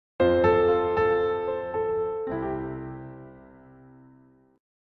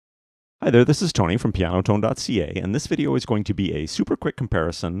Hi there, this is Tony from pianotone.ca, and this video is going to be a super quick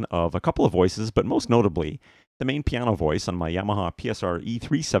comparison of a couple of voices, but most notably, the main piano voice on my Yamaha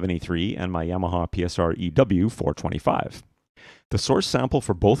PSR-E373 and my Yamaha PSR-EW425. The source sample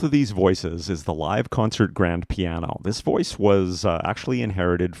for both of these voices is the live concert grand piano. This voice was actually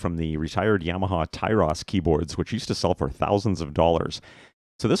inherited from the retired Yamaha Tyros keyboards, which used to sell for thousands of dollars.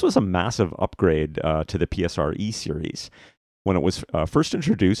 So this was a massive upgrade to the PSR-E series. When it was first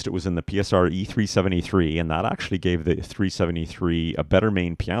introduced, it was in the PSR-E373, and that actually gave the 373 a better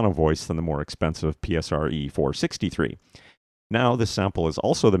main piano voice than the more expensive PSR-E473. Now, this sample is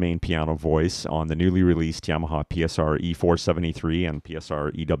also the main piano voice on the newly released Yamaha PSR-E473 and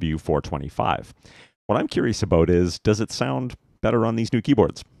PSR-EW425. What I'm curious about is, does it sound better on these new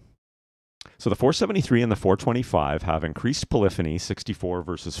keyboards? So the 473 and the 425 have increased polyphony, 64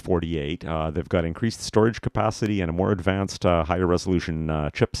 versus 48. They've got increased storage capacity and a more advanced, higher resolution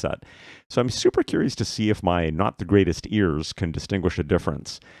chipset. So I'm super curious to see if my not the greatest ears can distinguish a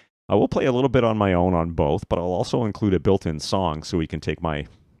difference. I will play a little bit on my own on both, but I'll also include a built-in song so we can take my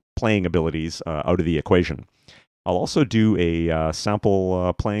playing abilities out of the equation. I'll also do a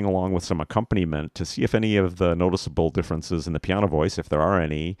sample playing along with some accompaniment to see if any of the noticeable differences in the piano voice, if there are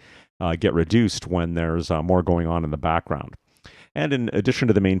any, get reduced when there's more going on in the background. And in addition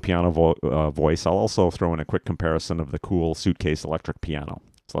to the main piano voice, I'll also throw in a quick comparison of the cool Suitcase electric piano.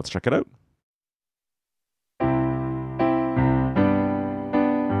 So let's check it out.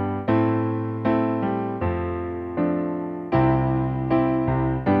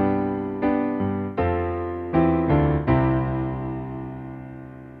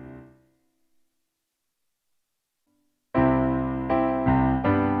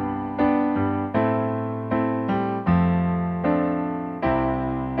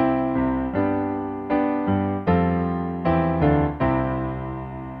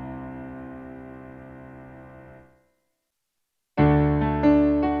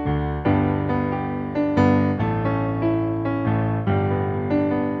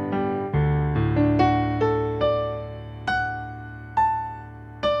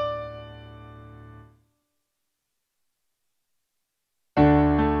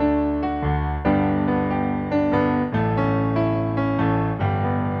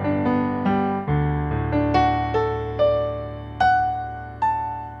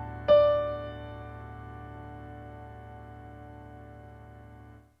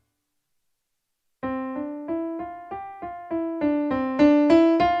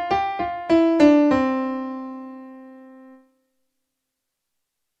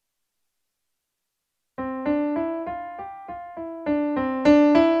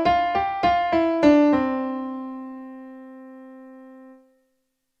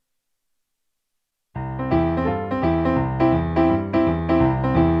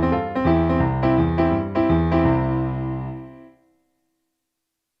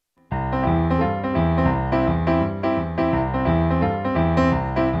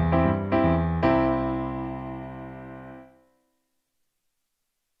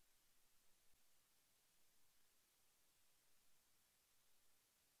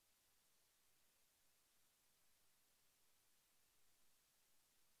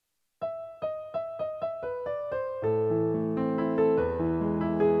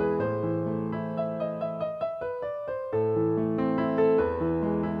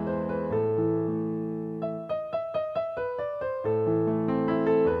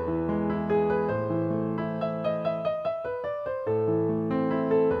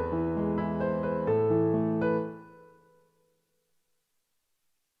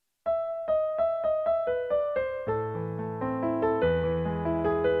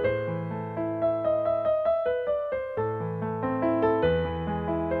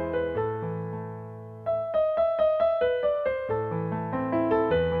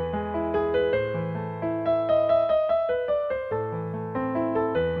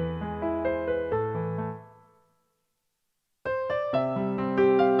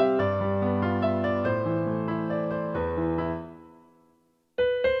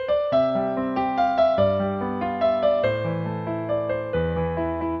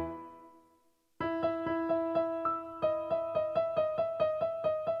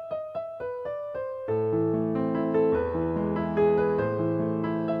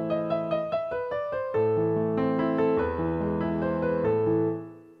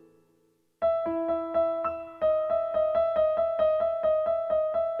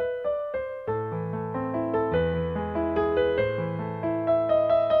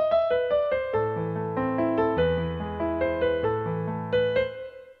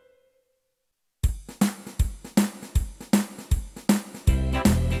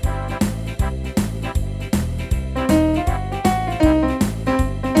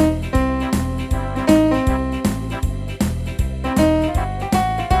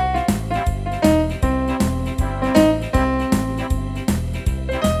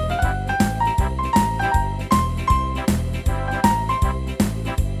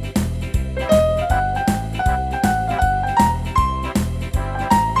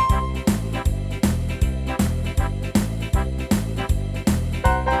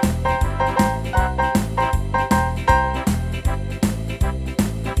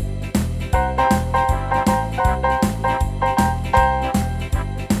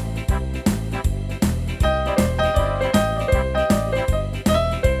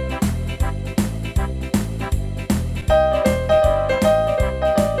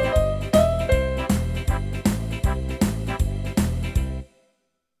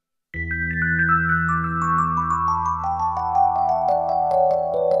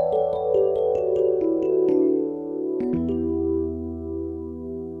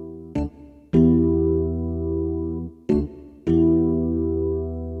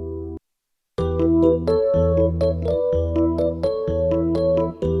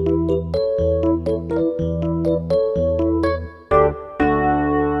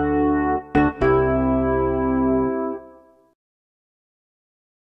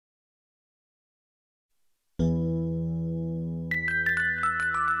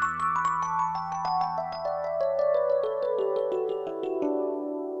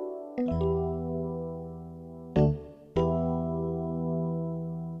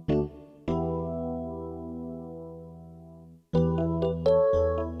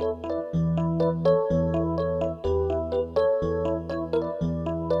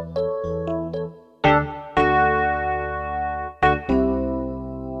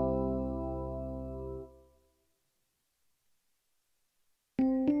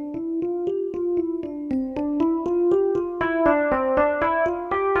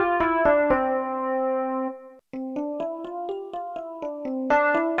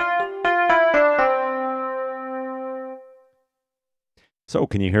 So,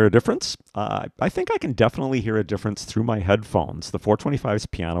 can you hear a difference? I think I can definitely hear a difference through my headphones. The 425's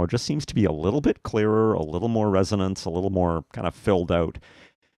piano just seems to be a little bit clearer, a little more resonance, a little more kind of filled out.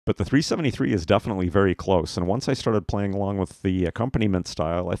 But the 373 is definitely very close. And once I started playing along with the accompaniment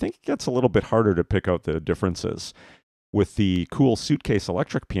style, I think it gets a little bit harder to pick out the differences. With the cool suitcase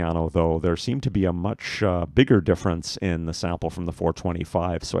electric piano, though, there seemed to be a much bigger difference in the sample from the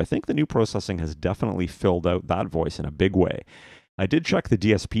 425. So I think the new processing has definitely filled out that voice in a big way. I did check the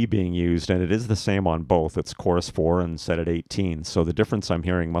DSP being used, and it is the same on both. It's chorus 4 and set at 18, so the difference I'm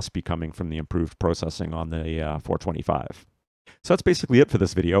hearing must be coming from the improved processing on the 425. So that's basically it for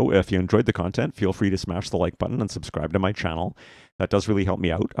this video. If you enjoyed the content, feel free to smash the like button and subscribe to my channel. That does really help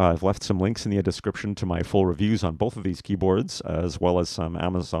me out. I've left some links in the description to my full reviews on both of these keyboards, as well as some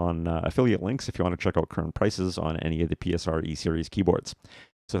Amazon affiliate links if you want to check out current prices on any of the PSR E-Series keyboards.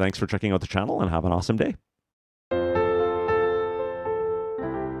 So thanks for checking out the channel, and have an awesome day.